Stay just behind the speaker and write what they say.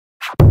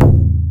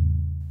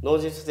ノー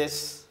ジェスで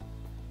す。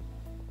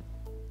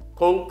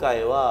今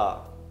回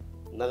は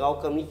長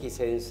岡美妃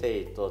先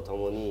生と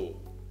共に、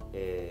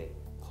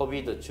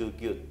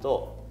COVID-19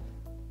 と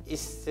一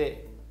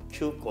斉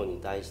休校に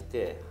対し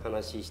て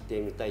話して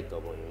みたいと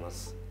思いま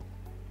す。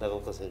長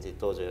岡先生、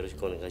どうぞよろし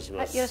くお願いし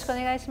ます。はい、よろしくお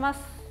願いします。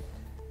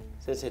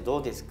先生、ど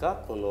うです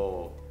か、こ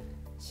の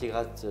4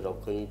月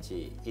6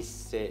日一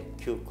斉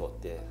休校っ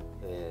て、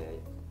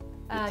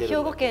兵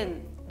庫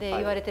県で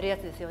言われてるや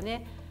つですよ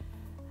ね。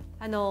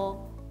はい、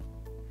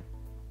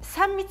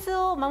3密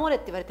を守れっ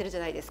て言われてるじゃ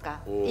ないです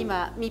か。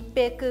今密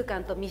閉空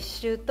間と密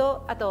集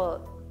と、あ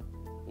と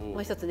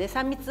もう一つね、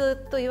3密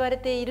と言われ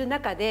ている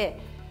中で、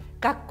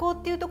学校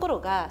っていうところ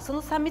がそ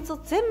の3密を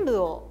全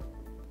部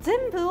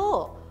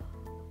を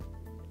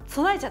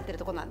備えちゃってる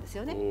ところなんです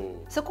よね。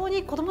そこ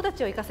に子どもた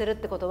ちを行かせるっ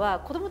てこと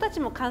は、子どもた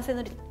ちも感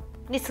染の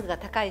リスクが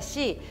高い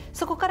し、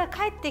そこから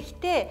帰ってき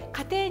て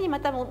家庭にま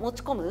た持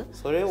ち込む。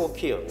それ大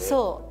きいよね。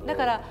そうだ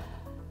から、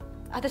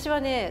私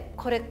はね、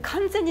これ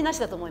完全になし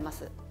だと思いま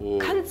す。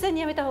完全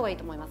にやめた方がいい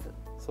と思います。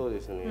そうで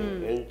すね。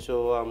延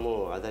長は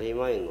もう当たり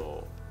前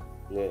の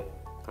ね、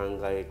考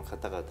え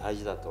方が大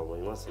事だと思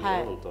いますね。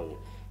本当に。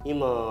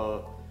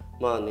今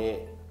まあ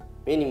ね、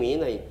目に見え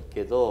ない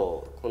け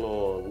ど、こ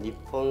の日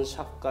本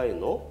社会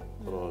の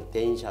この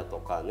電車と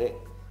かね、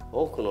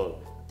多くの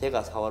手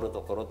が触る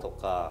ところと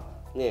か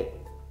ね、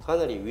か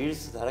なりウイル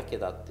スだらけ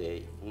だっ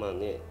て今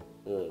ね、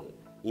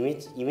イメ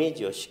ー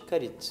ジをしっか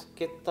りつ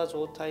けた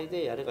状態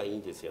でやればいい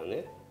んですよ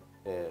ね。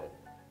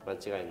間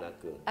違いな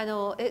く。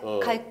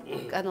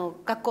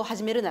学校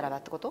始めるならば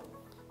ってこと？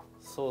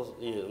そ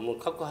ういう、もう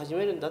学校始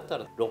めるんだった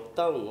らロック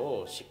ダウ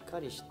ンをしっか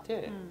りし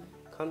て、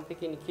完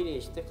璧にきれい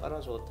にしてから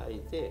状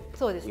態で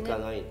いか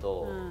ない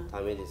と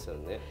ダメですよ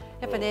ね。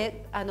やっぱ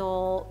ね、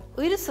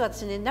ウイルスは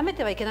私ね、舐め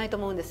てはいけないと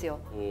思うんですよ。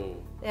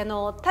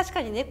確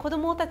かにね、子ど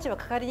もたちは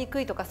かかりにく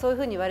いとかそういう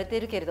ふうに言われて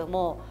いるけれど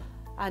も、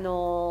や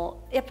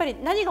っぱり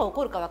何が起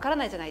こるかわから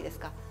ないじゃないです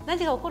か。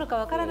何が起こるか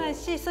わからない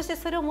し、そして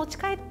それを持ち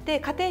帰って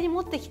家庭に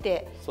持ってき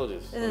て、そ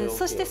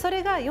してそ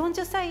れが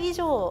40歳以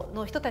上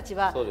の人たち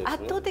は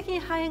圧倒的に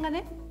肺炎が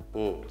ね、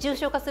重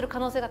症化する可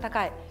能性が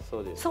高い。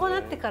そうな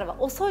ってからは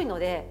遅いの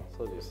で、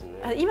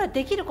今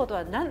できること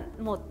は何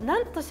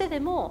としてで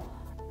も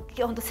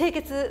本当清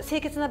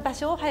潔な場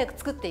所を早く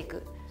作ってい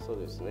く。そう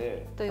です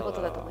ね。というこ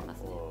とだと思いま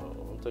すね。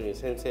本当に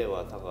先生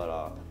はだか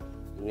ら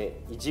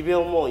ね、1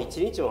秒も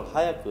1日も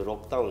早くロ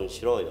ックダウン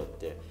しろよっ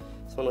て、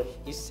その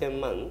1000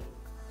万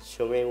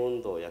署名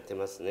運動をやって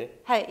ますね。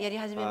はい、やり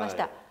始めまし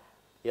た。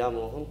いや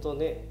もう本当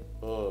ね、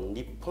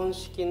日本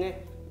式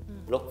ね、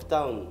ロック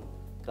ダウン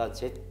が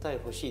絶対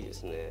欲しいで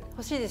すね。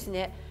欲しいです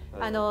ね。ヨ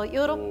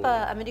ーロッ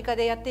パ、アメリカ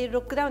でやっている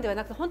ロックダウンでは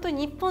なくて、本当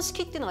に日本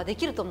式っていうのがで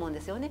きると思うん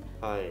ですよね。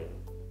はい。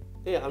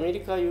で、アメ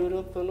リカ、ヨーロ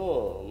ッパ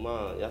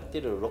のやって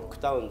いるロック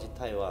ダウン自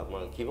体は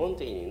基本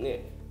的に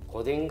ね、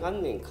古典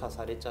観念化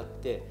されちゃっ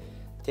て、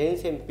伝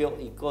染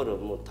病イコール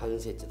もう単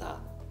節だ。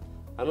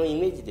イメ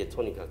ージで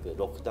とにかく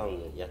ロックダウ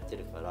ンやって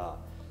るから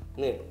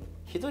ね、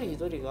一人一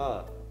人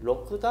がロ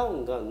ックダウ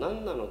ンが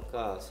何なの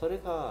か、それ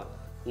が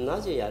な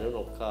ぜやる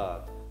の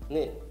か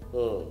ね。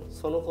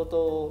そのこ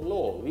と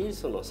のウイル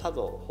スの作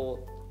動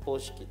方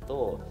式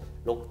と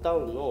ロックダ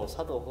ウンの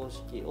作動方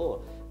式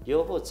を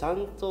両方ちゃ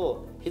ん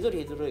と一人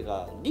一人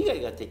が理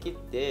解ができ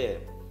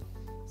て、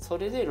そ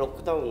れでロッ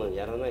クダウンを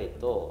やらない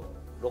と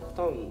ロック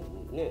ダウン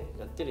ね、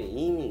やってる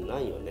意味な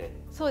いよね。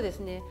そうです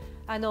ね。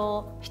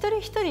一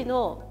人一人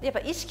のやっぱ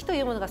意識とい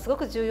うものがすご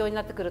く重要に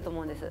なってくると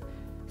思うんです。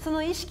そ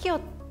の意識を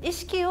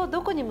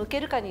どこに向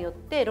けるかによっ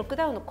てロック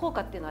ダウンの効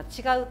果っていうのは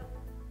違う。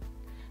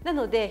な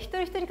ので一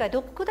人一人がロ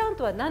ックダウン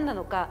とは何な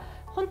のか、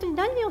本当に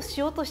何をし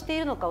ようとしてい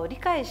るのかを理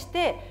解し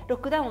てロッ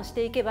クダウンをし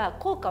ていけば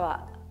効果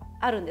は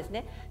あるんです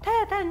ね。た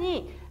だ単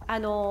に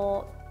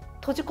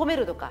閉じ込め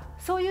るとか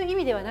そういう意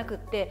味ではなくっ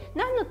て、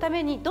何のた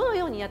めにどの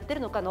ようにやって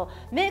るのかの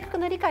明確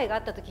な理解があ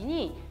った時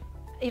に、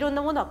いろん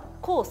なものは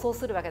功を奏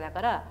するわけだ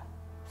から、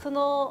そ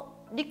の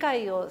理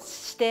解を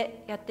し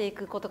てやってい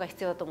くことが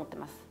必要だと思って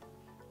ます。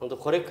本当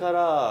これか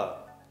ら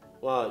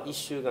は1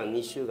週間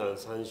2週間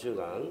3週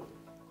間、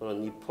この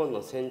日本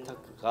の選択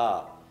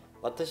が、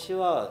私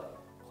は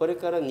これ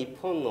から日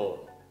本の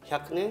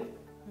100年、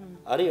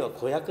あるいは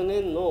500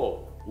年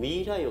の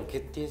未来を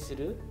決定す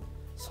る、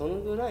その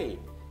ぐらい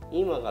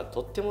今が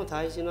とっても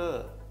大事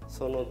な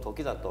その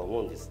時だと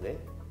思うんですね。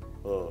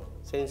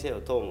先生は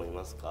どう思い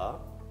ますか？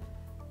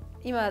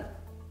今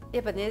や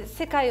っぱね、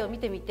世界を見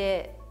てみ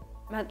て、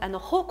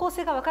方向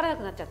性が分からな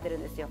くなっちゃってる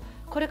んですよ。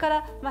これか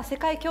ら世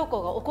界恐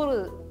慌が起こ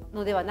る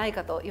のではない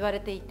かと言われ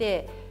てい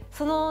て、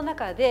その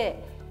中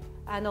で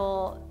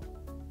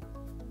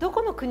ど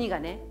この国が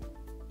ね、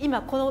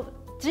今この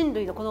人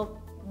類のこの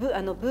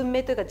文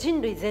明というか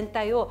人類全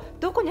体を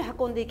どこに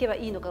運んでいけば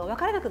いいのかが分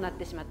からなくなっ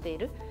てしまってい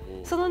る。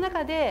その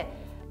中で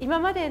今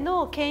まで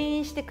の牽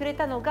引してくれ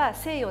たのが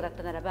西洋だっ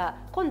たならば、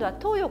今度は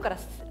東洋から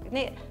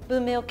ね、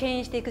文明を牽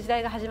引していく時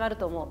代が始まる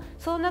と思う。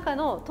その中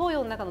の東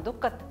洋の中のどこ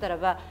かって言ったら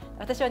ば、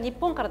私は日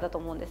本からだと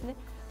思うんですね。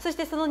そし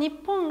てその日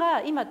本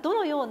が今ど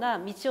のような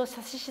道を指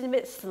し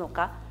示すの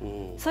か、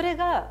それ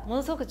がも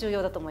のすごく重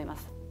要だと思いま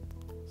す。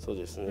そう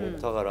ですね、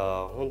だか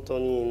ら本当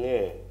に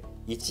ね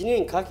1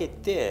年かけ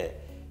て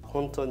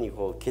本当に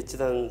こう決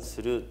断す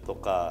ると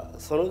か、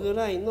そのぐ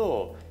らい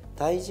の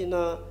大事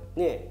な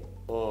ね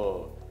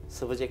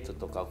サブジェクト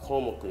とか項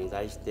目に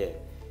対し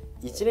て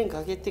1年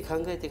かけて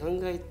考え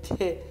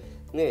て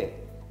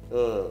ね、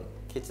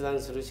決断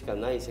するしか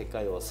ない世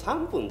界を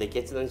3分で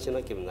決断し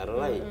なければなら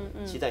ない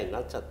時代に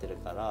なっちゃってる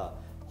から、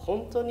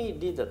本当に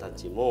リーダーた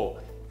ちも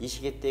意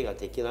思決定が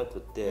できな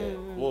くて、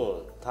も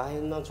う大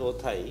変な状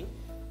態、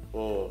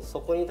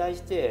そこに対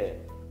し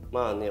て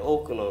まあね多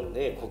くの、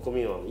ね、国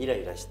民はイラ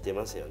イラして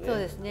ますよね。そう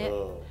ですね、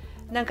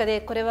なんか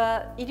ねこれ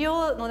は医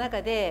療の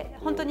中で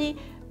本当に、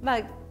まあ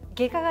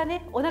外科が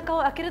ねお腹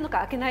を開けるのか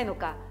開けないの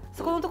か、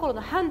そこのところ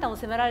の判断を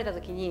迫られた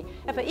時に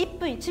やっぱり1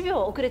分1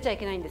秒遅れちゃい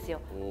けないんです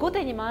よ。後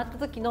手に回った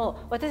時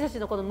の私たち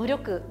のこの無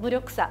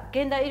力さ、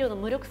現代医療の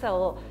無力さ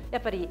をや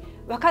っぱり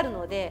分かる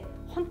ので、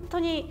本当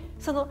に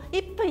その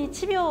1分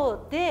1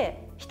秒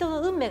で人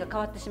の運命が変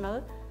わってしま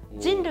う、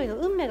人類の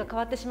運命が変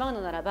わってしまう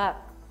のなら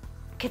ば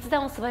決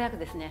断を素早く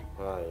ですね、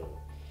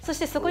そし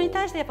てそこに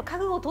対してやっぱ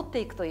覚悟を取って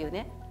いくという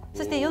ね、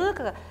そして世の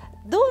中が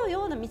どの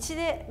ような道に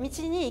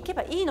行け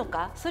ばいいの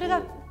か、それ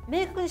が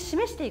明確に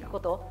示していく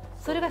こと、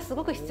それがす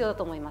ごく必要だ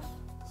と思います。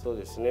そう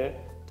です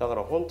ね、だか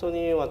ら本当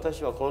に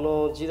私はこ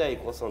の時代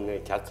こそ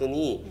ね逆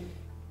に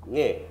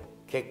ね、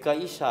結果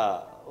医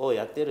者を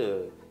やって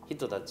る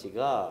人たち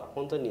が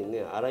本当に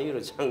ねあらゆ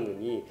るジャンル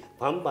に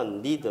バンバ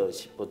ンリーダー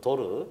シップを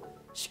取る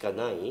しか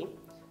ない。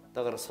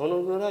だからそ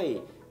のぐら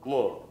い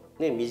も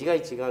うね短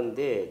い時間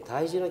で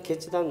大事な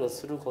決断を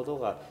すること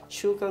が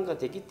習慣が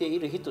できてい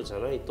る人じゃ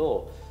ない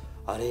と、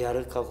あれや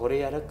るかこれ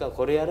やるか、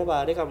これやれば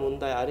あれが問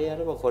題、あれや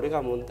ればこれ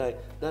が問題に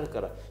なる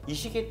から、意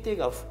思決定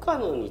が不可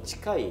能に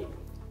近い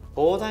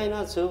膨大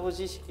な情報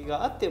知識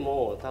があって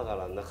も、だか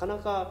らなかな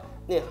か、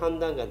ね、判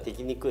断がで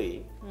きにく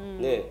い、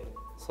ね、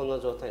そんな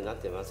状態になっ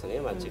てます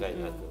ね、間違い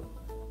なく。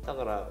だ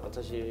から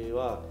私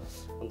は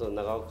本当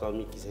長岡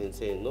美希先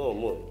生の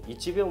もう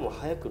1秒も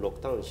早くロッ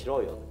クダウンし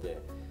ろよって、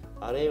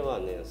あれは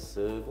ね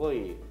すご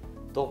い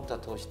ドクター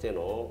として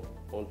の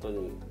本当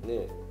に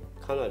ね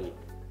かなり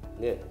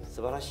ね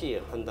素晴らしい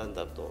判断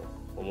だと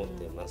思っ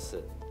ています。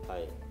は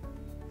い。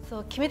そ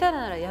う決めた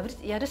ならや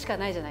るしか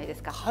ないじゃないで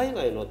すか。海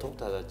外のドク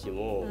ターたち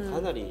もか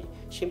なり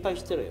心配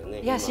してるよ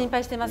ね。いや心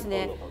配してます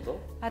ね。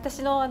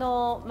私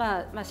の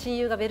親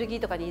友がベルギー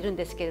とかにいるん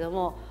ですけれど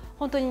も、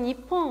本当に日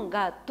本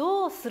が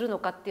どうするの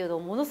かっていうのを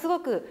ものすご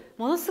く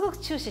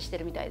注視して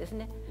るみたいです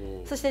ね。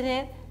そして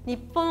ね、日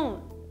本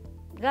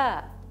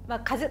が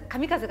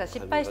神風が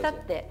失敗したっ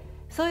て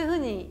そういうふう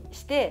に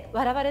して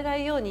笑われな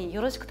いように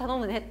よろしく頼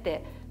むねっ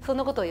て、そん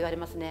なことを言われ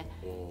ますね。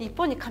日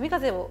本に神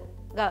風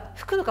が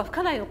吹くのか吹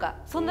かないのか、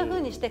そんなふ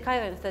うにして海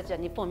外の人たちは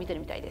日本を見てる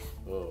みたいです。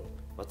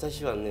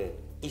私はね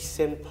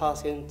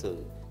 1000%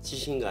 自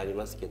信があり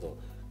ますけど、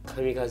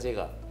神風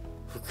が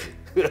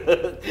吹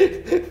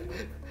く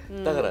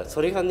だから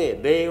それがね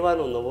令和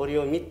の上り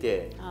を見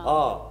て、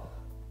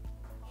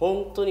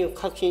本当に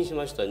確信し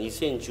ました。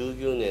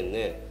2019年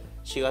ね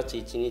4月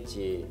1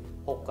日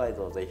北海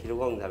道で昼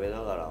ご飯食べ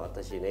ながら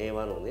私令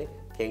和のね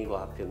言語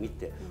発表見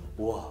て、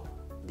うわ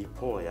日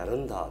本はやる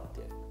んだっ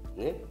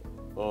てね。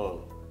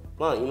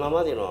まあ今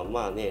までの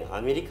まあね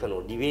アメリカ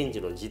のリベンジ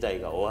の時代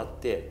が終わっ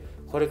て、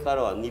これか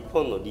らは日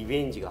本のリ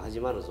ベンジが始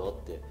まるぞ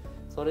って、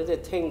それで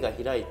天が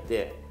開い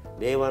て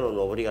令和の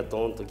上りがド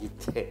ーンと切っ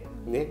て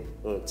ね、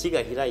地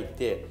が開い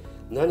て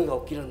何が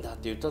起きるんだって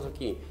言った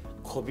時に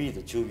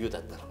COVID-19 だ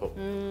ったの。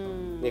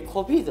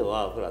COVID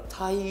はほら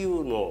太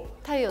陽の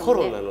コ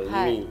ロナの意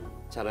味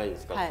じゃないで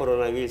すか、コロ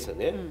ナウイルス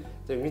ね。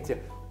で見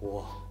て、う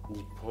わ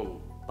日本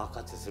爆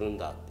発するん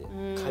だって、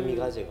神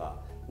風が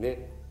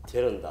ね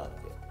出るんだっ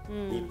て、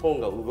日本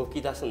が動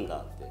き出すんだ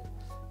って。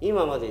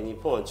今まで日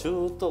本はず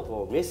っと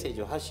こうメッセー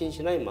ジを発信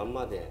しないまん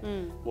まで、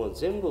もう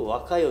全部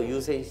和解を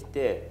優先し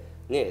て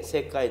ね、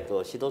世界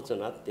と一つに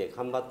なって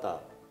頑張っ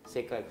た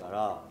世界か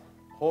ら、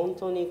本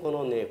当にこ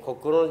のね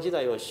心の時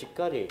代をしっ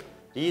かり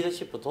リーダー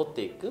シップを取っ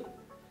ていく、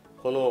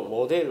この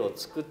モデルを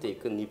作ってい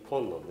く日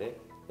本のね、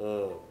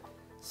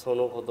そ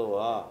のこと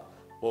は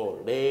も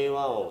う令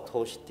和を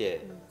通し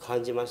て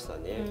感じました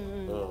ね。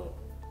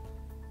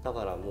だ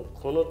からもう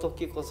この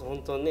時こそ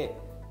本当ね、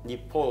日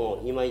本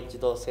を今一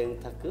度選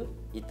択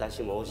いた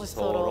しまし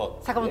ょ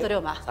う。坂本龍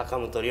馬。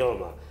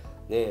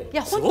ね、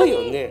すごい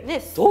よね。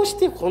どうし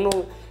て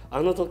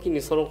あの時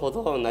にその言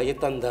葉を投げ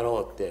たんだろ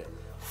うって。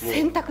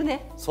選択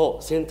ね。そ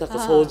う、選択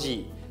掃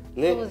除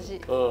ね。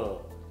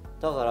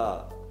だか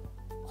ら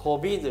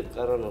COVID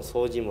からの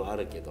掃除もあ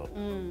るけど、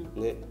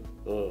ね、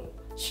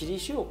私利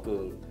私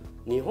欲、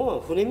日本は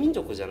船民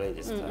族じゃない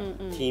ですか。テ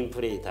ィーン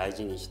プレー大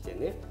事にして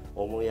ね、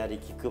思いやり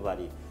気配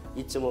り。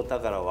いつもだ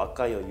から和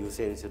解を優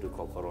先する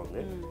心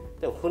ね。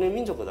でも船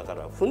民族だか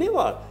ら、船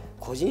は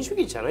個人主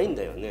義じゃないん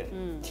だよね。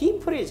ティー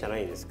ンプレーじゃな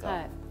いです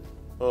か。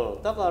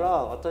だから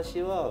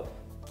私は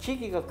危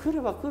機が来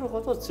れば来るほ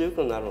ど強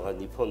くなるのが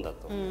日本だ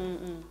と。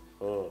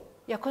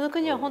いやこの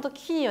国は本当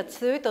危機には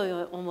強い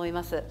と思い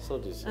ます。そ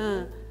うですよ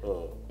ね。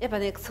やっぱ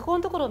ねそこ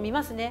のところを見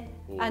ますね。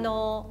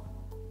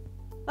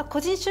個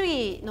人主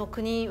義の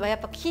国はやっ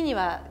ぱ危機に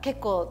は結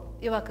構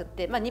弱くっ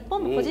て、日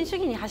本も個人主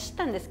義に走っ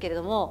たんですけれ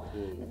ども、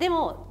で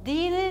も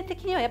DNA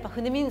的にはやっぱ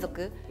船民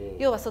族、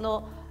要はそ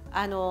の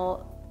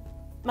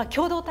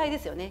共同体で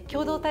すよね。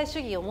共同体主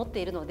義を持っ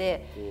ているの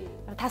で、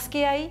助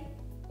け合い、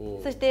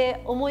そし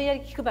て思いや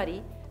り気配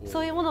り、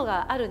そういうもの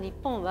がある日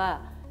本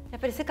はや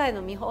っぱり世界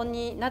の見本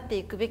になって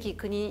いくべき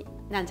国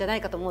なんじゃな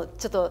いかと思う。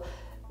ちょっと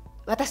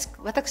私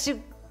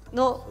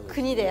の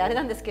国であれ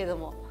なんですけれど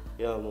も、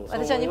いやもう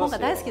私は日本が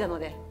大好きなの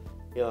で。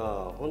いや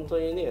本当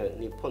にね、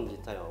日本自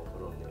体はこ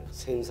の、ね、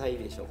繊細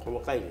でしょ、細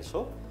かいでし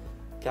ょ。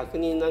逆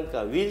になん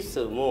かウイル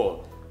ス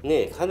も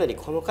ね、かなり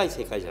細かい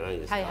世界じゃない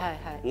ですか。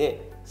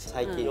ね、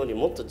最近より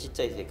もっとちっ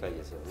ちゃい世界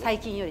ですよね。最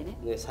近よりね。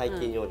最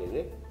近より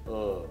ね。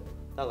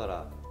だか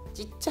ら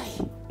ちっちゃい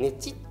ね、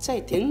ちっちゃ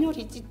い点よ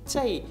りちっち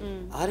ゃい、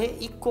あれ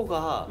一個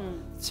が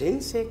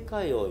全世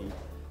界を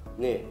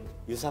ね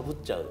揺さぶっ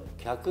ちゃう。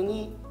逆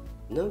に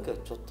なんか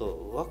ちょっ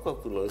とワクワ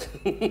クの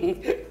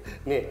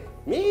ね、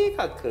明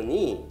確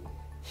に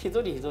一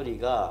人一人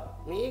が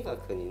明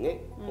確に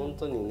ね、本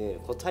当にね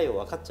答えを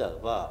分かっちゃ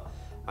えば、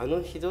あ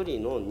の一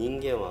人の人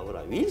間はほ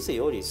らウイルス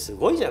よりす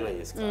ごいじゃない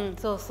ですか。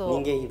そうそ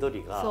う、人間一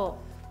人が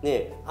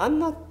ね、あん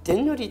な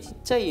点よりちっ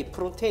ちゃい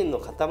プロテインの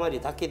塊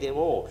だけで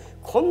も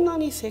こんな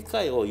に世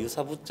界を揺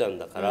さぶっちゃうん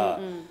だから、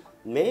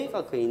明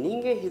確に人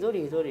間一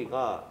人一人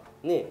が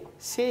ね、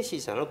生死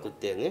じゃなく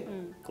てね、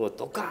こう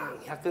ドカーン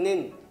100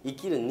年生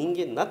きる人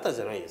間になった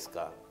じゃないです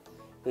か。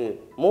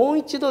もう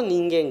一度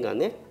人間が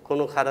ね、こ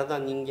の体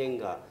人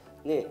間が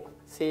ね、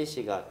生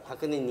死が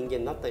100年人間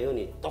になったよう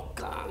にド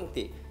カーンっ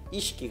て意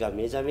識が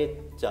目覚め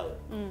ちゃう、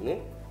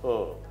ね、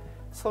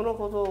その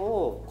こと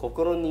を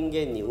心人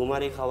間に生ま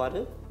れ変わ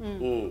る、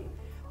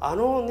あ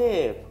の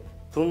ね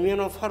文明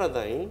のパラ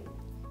ダイム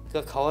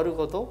が変わる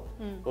こと、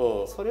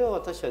それは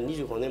私は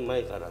25年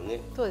前からね、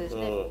そうです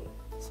ね、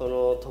そ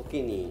の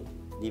時に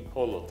日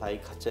本の大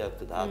活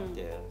躍だっ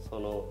て、そ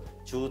の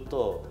ずっ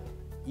と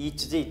言い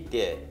続い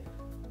て、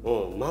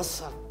ま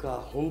さ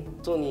か本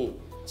当に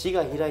血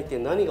が開いて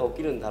何が起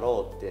きるんだ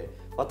ろうって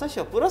私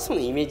はプラスの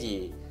イメー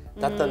ジ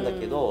だったんだ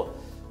けど、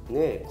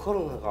ね、コ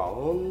ロナが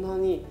こんな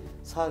に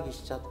騒ぎ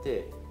しちゃっ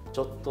て、ち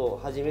ょっと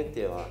初め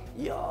ては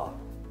いや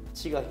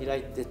血が開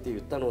いてって言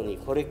ったのに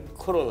これ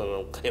コロナな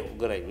のかよ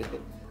ぐらいね、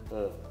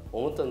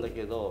思ったんだ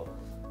けど、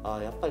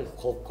やっぱり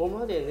ここ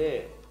まで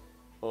ね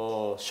シ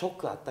ョッ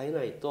ク与え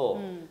ないと、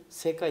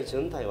世界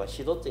全体は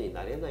一つに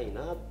なれない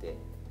なって、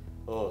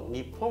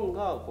日本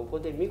がここ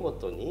で見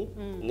事に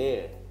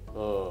ね、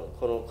こ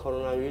のコロ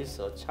ナウイル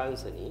スをチャン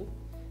スに、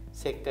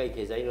世界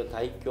経済の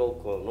大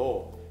恐慌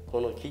のこ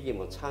の危機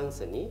もチャン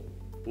スに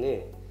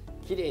ね、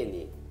きれい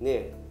に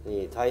ね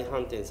大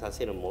反転さ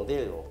せるモ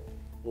デルを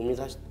生み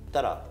出し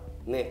たら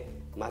ね、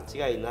間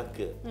違いな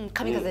く、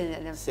神風にな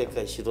りますよ。世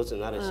界一つ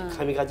になるし、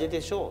神風で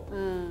しょう。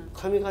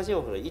神風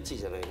はほら一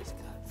じゃないです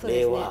か。そう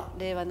ですね、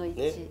令和の一、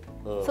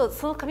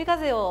その神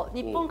風を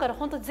日本から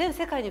本当に全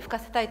世界に吹か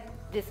せたい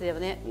ですよ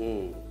ね。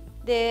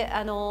で、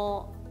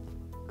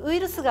ウイ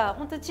ルスが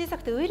本当に小さ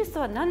くて、ウイルス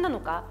とは何な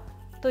のか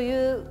とい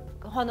う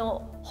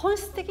本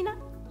質的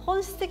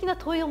な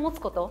問いを持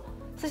つこと、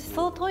そして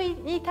その問い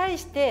に対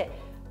して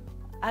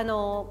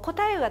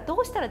答えがど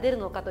うしたら出る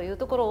のかという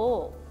ところ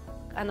を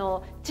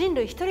人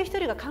類一人一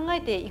人が考え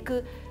てい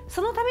く、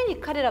そのために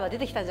彼らは出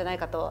てきたんじゃない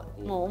かと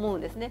も思う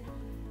んですね。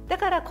だ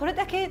からこれ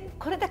だけ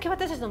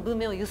私たちの文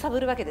明を揺さぶ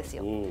るわけです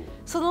よ。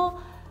その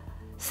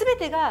全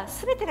てが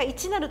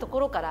一なると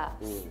ころから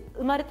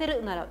生まれて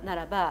るな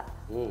らば、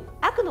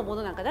悪のも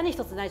のなんか何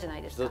一つないじゃな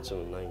いですか。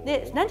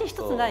で、何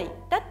一つない。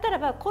だったら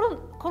ばコ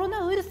ロ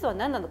ナウイルスとは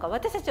何なのか、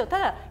私たちをた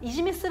だい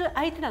じめする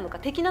相手なのか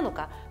敵なの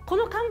か、こ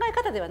の考え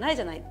方ではない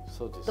じゃない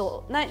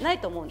とない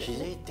と思うんです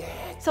ね。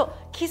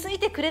気づい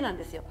てくれなん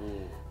ですよ。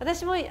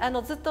私も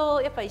ずっ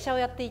とやっぱり医者を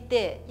やってい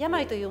て、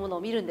病というもの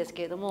を見るんです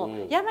けれども、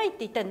病っ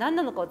て一体何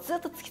なのかをずっ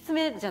と突き詰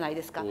めるじゃない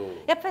ですか。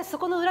やっぱりそ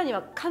この裏に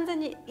は完全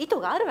に意図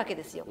があるわけ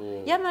ですよ。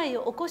病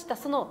を起こした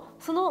その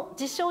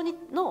事象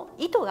の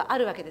意図があ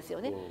るわけです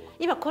よね。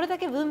今これだ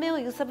け文明を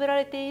揺さぶら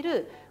れてい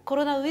るコ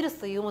ロナウイルス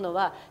というもの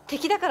は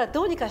敵だから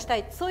どうにかした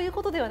い、そういう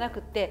ことではなく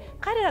って、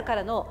彼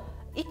らの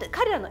意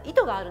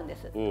図があるんで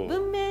す。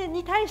文明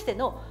に対して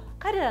の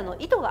彼らの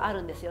意図があ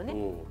るんですよね。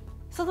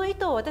その意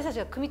図を私たち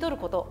が汲み取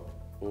ること、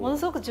もの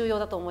すごく重要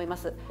だと思いま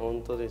す。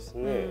本当です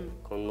ね。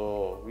こ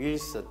のウイル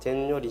ス、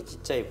点よりちっ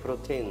ちゃいプロ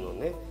テインの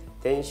ね、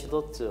点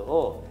一つ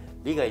を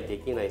理解で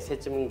きない、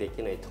説明で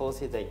きない、統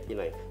制でき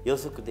ない、予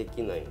測で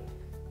きない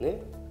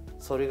ね、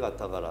それが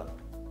だから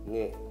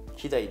ね、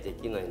期待で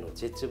きないの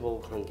絶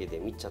望関係で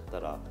見ちゃった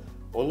ら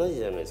同じ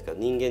じゃないですか。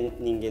人間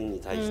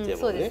に対して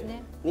も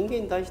ね、人間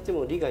に対して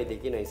も理解で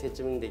きない、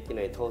説明でき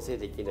ない、統制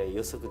できない、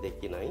予測で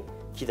きない、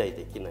期待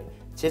できない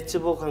絶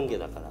望関係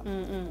だから、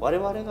我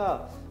々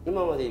が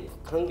今まで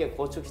関係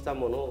構築した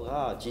もの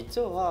が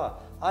実は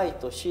愛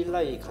と信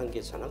頼関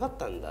係じゃなかっ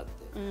たんだって、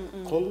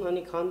こんな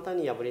に簡単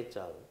に破れち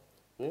ゃ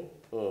うね、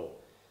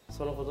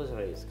そのことじゃ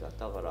ないですか。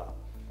だから、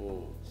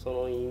そ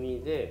の意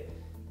味で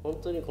本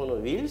当にこの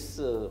ウイル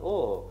ス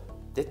を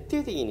徹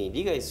底的に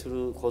理解す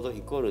ること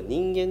イコール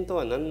人間と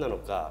は何なの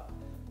か、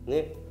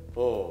ね、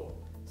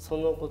そ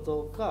のこ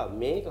とが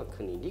明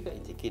確に理解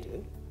でき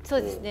る。そ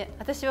うですね、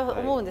私は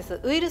思うんです、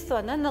ウイルスと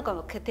は何なのか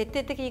を徹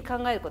底的に考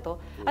えること、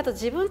あと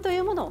自分とい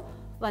うもの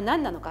は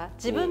何なのか、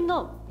自分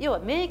の、要は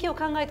免疫を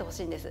考えてほ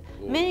しいんです。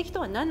免疫と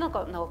は何な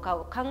のかを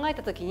考え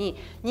たときに、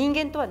人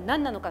間とは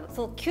何なのか、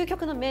その究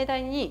極の命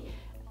題に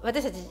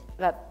私たち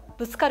は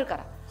ぶつかるか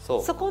ら、そ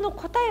この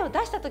答えを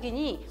出したとき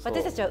に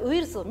私たちはウイ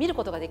ルスを見る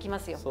ことができま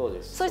すよ。そ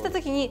うしたと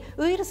きに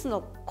ウイルス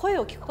の声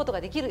を聞くことが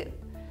できる。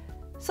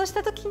そうし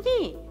たとき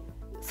に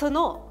そ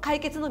の解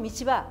決の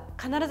道は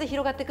必ず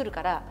広がってくる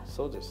から、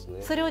そうです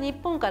ね、それを日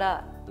本か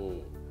ら、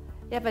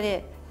やっぱ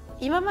ね、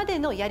今まで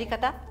のやり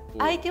方、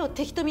相手を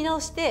敵と見直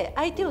して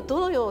相手をど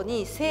のよう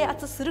に制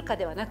圧するか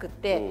ではなくっ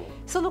て、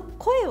その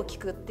声を聞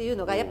くっていう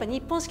のがやっぱ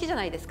日本式じゃ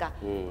ないですか。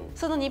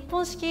その日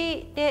本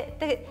式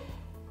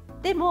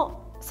で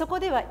もそこ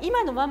では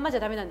今のまんまじゃ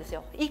ダメなんです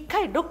よ。一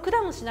回ロックダ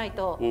ウンしない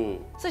と、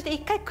そして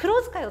一回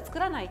黒使いを作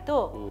らない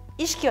と、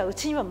意識はう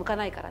ちには向か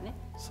ないからね。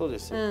そうで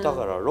す、だ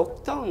からロッ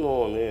クダウ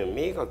ンをね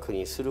明確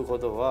にするこ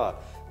とは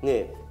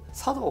ね、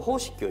作動方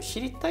式を知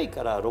りたい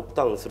からロック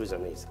ダウンするじゃ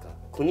ないですか。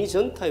国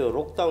全体を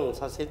ロックダウン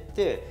させ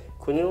て、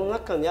国の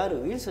中にあ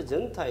るウイルス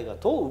全体が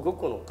どう動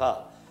くの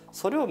か、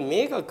それを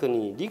明確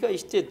に理解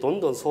してどん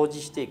どん掃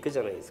除していくじ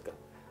ゃないですか。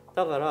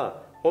だか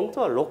ら本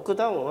当はロック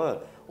ダウンは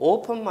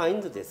オープンマイ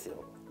ンドですよ。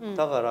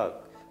だから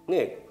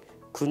ね、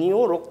国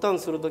をロックダウン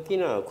するとき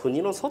には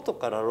国の外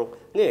から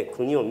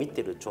国を見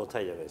てる状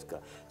態じゃないですか。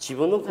自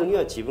分の国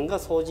は自分が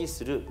掃除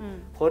する、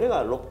これ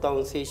がロックダウ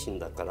ン精神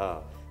だか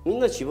ら、みん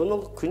な自分の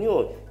国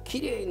を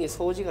きれいに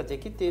掃除がで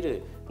きてい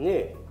る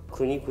ね、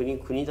国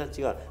た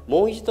ちが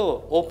もう一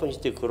度オープンし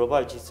てグロー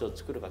バル秩序を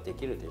作るがで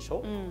きるでし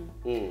ょ。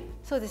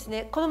そうです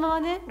ね、このまま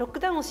ねロッ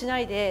クダウンをしな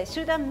いで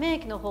集団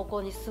免疫の方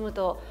向に進む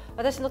と、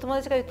私の友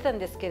達が言ってたん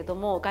ですけれど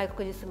も、外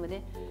国に住む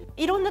ね、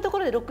いろんなとこ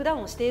ろでロックダウ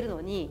ンをしているの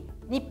に、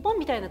日本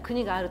みたいな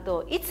国がある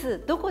とい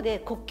つどこで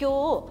国境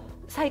を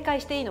再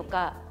開していいの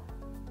か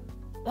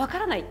わか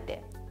らないっ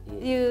て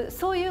いう、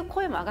そういう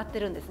声も上がって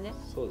るんですね。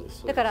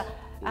だから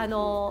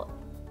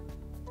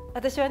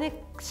私は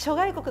ね、諸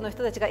外国の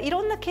人たちがい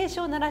ろんな警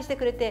鐘を鳴らして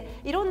くれて、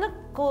いろんな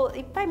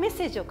いっぱいメッ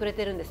セージをくれ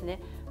てるんですね。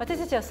私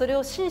たちはそれ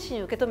を真摯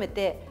に受け止め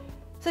て、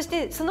そし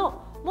てそ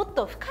のもっ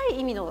と深い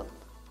意味の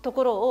と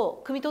ころ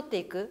を汲み取って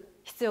いく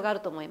必要がある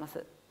と思いま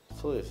す。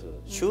そうです。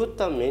集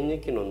団免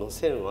疫の路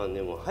線は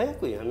ね、もう早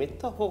くやめ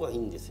た方がいい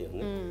んですよ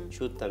ね。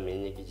集団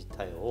免疫自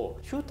体を、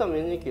集団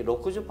免疫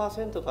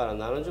 60% から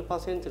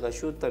 70% が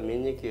集団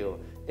免疫を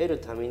得る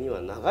ためには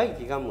長い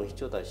期間も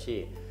必要だ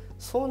し、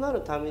そうな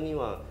るために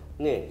は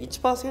ね、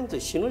1%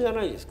 死ぬじゃ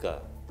ないですか。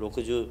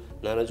60、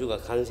70が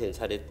感染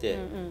されて、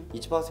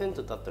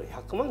1% だったら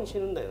100万死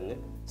ぬんだよね、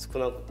少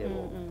なくて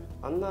も。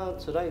あんな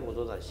辛いこ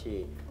とだ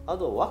し、あ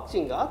とワク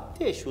チンがあっ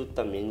て集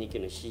団免疫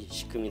の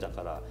仕組みだ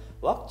から、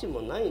ワクチン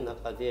もない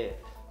中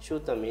で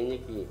集団免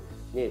疫、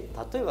ね、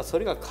例えばそ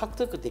れが獲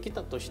得でき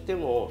たとして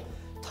も、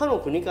他の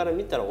国から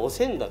見たら汚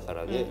染だか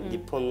らね、日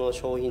本の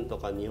商品と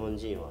か日本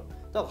人は。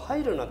だから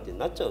入るなって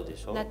なっちゃうで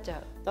しょ。なっちゃ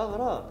う。だか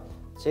ら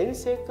全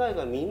世界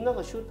がみんな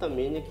が集団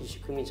免疫仕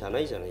組みじゃな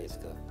いじゃないです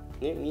か。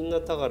ね、みんな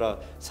だから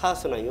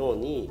SARS のよう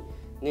に、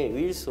ね、ウ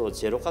イルスを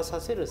ゼロ化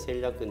させる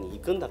戦略に行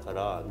くんだか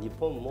ら、日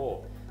本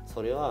も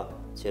それは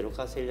ゼロ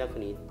化戦略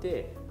に行っ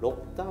てロッ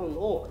クダウン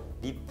を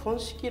日本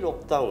式ロッ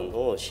クダウン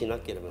をしな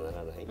ければな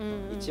らない。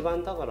一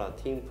番だから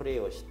ティームプレ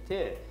ーをし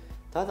て、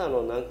ただ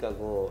のなんか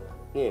こ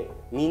う、ね、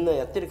みんな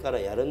やってるから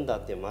やるんだ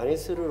って真似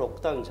するロッ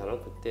クダウンじゃな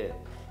くて、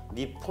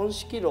日本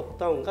式ロック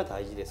ダウンが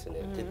大事です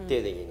ね、徹底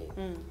的に。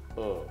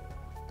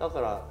だか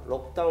らロ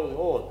ックダウン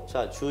をじ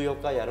ゃあ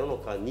14日やるの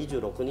か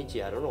26日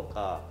やるの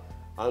か、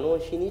あの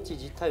日にち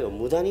自体を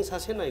無駄に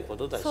させないこ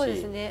とだし、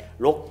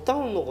ロックダ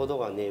ウンのこと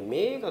がね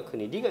明確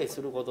に理解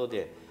すること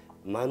で、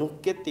間抜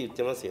けって言っ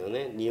てますよ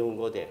ね、日本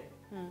語で。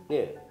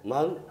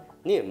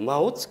間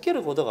をつけ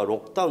ることがロッ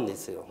クダウンで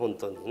すよ、本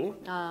当に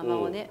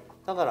ね。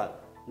だから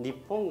日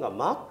本が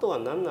間とは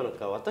何なの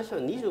か、私は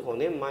25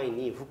年前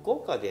に福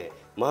岡で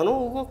間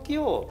の動き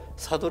を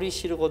悟り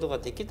知ることが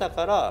できた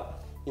から、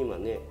今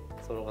ね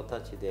その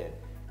形で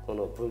こ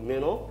の文明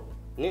の、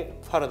ね、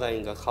パラダイ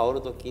ムが変わ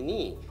るとき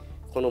に、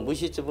この物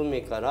質文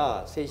明か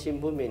ら精神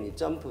文明に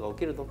ジャンプが起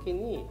きるとき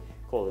に、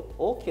こう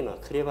大きな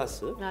クレバ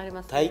ス、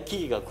大危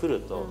機が来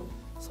ると、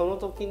その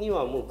時に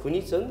はもう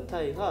国全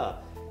体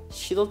が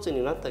一つ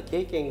になった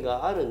経験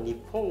がある日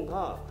本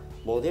が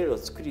モデルを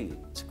作り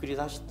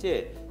出し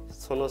て、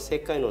その世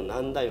界の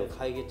難題を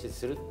解決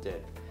するっ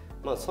て、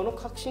その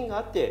確信が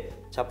あって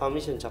ジャパン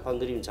ミッション、ジャパン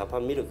ドリーム、ジャパ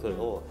ンミルク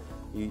ルを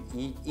言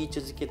い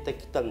続けて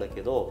きたんだ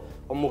けど、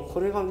もうこ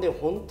れがね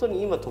本当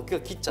に今時が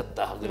切っちゃっ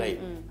たぐらい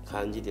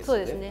感じですね。そう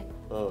ですね。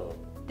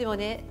でも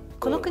ね、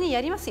この国や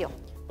りますよ。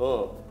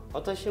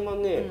私も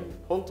ね、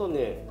本当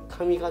ね、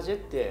神風っ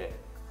て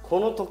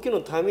この時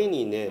のため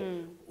にね、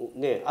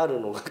ある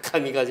のが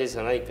神風じ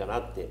ゃないかな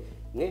って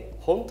ね、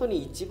本当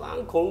に一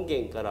番根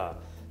源から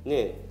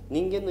ね、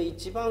人間の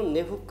一番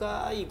根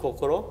深い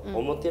心、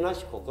おもてな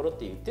し心っ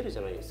て言ってるじ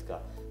ゃないですか。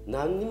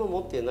何にも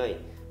持ってない、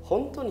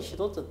本当に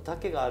一つだ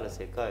けがある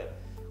世界、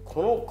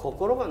この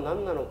心が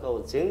何なのか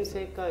を全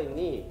世界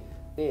に、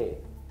ね、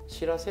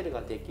知らせる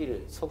ができ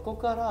る。そこ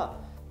から、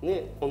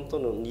ね、本当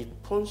の日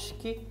本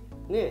式、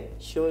ね、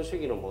資本主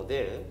義のモデ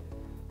ル、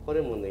こ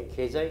れもね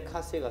経済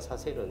活性化さ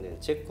せるね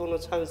絶好の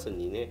チャンス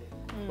にね、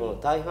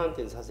大反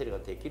転させるが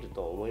できる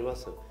と思いま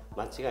す。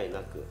間違いな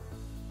く。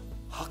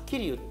はっき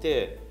り言っ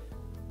て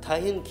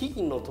大変危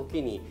機の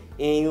時に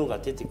英雄が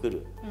出てく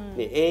る、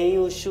英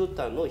雄集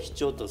団の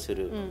必要とす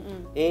る、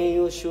英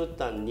雄集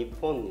団日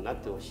本になっ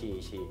てほし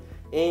いし、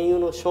英雄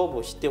の勝負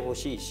を知ってほ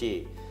しい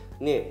し、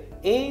ね、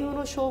英雄の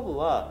勝負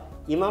は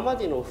今ま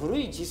での古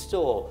い実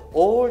情を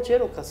オールゼ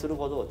ロ化する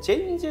ことを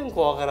全然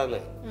怖がらな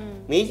い、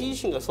明治維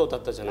新がそうだ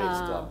ったじゃないで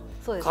すか。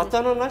そうですね、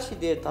刀なし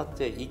でだっ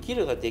て生き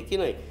るができ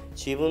ない、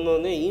自分の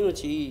ね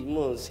命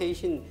もう精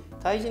神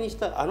大事にし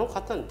たあの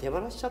方に手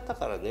放しちゃった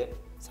からね、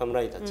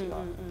侍たちが。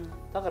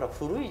だから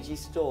古い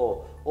実情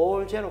をオー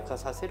ルゼロ化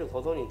させる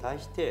ことに対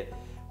して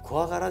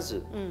怖がら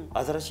ず、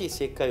新しい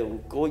世界を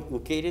受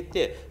け入れ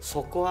て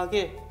底上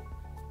げ、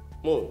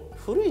もう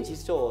古い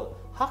実情を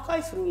破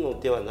壊するの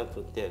ではな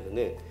くて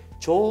ね、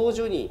徐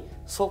々に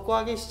底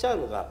上げしちゃう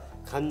のが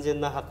完全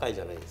な破壊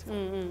じゃないですか。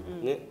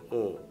ね、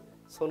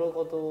その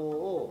こと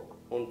を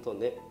本当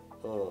ね、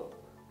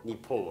日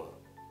本は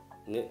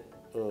ね、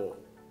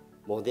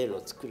モデル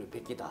を作るべ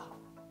きだ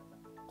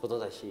こと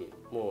だし、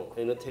もう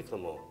N テク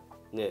も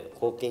ね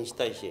貢献し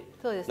たいし、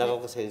長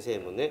岡先生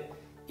もね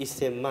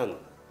1000万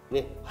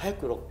ね早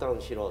くロックダウ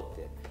ンしろっ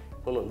て、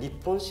この日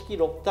本式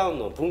ロックダウン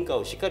の文化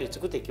をしっかり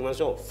作っていきま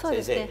しょう。そう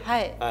ですね。は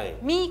い。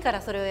ミーか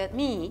らそれを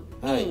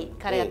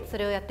そ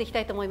れをやっていきた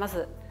いと思いま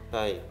す。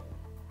はい。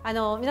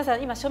皆さ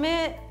ん今署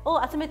名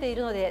を集めてい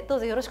るのでどう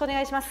ぞよろしくお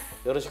願いします。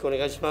よろしくお願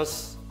いしま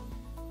す。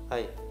は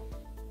い。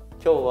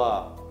今日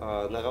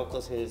は長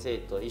岡先生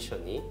と一緒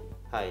に、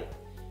はい、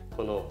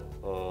この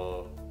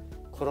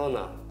コロ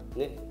ナ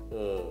ね、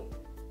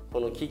こ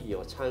の危機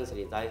をチャンス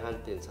に大反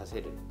転さ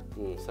せる、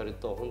それ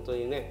と本当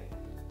にね、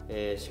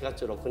4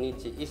月6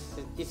日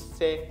一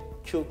斉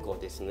休校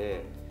です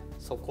ね。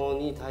そこ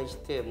に対し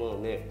ても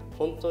うね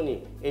本当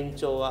に延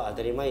長は当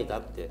たり前だ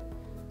って、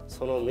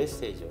そのメッ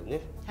セージをね、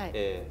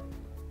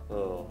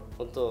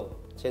本当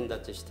伝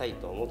達したい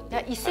と思って。いや、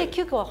一斉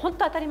休校は本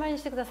当当たり前に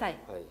してください。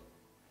はい。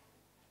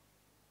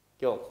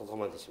今日はここ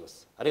までしま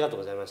す。ありがとう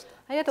ございました。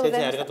ありがとうござ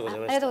いました。先生ありがとうござい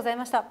ました。ありがとうござい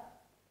ました。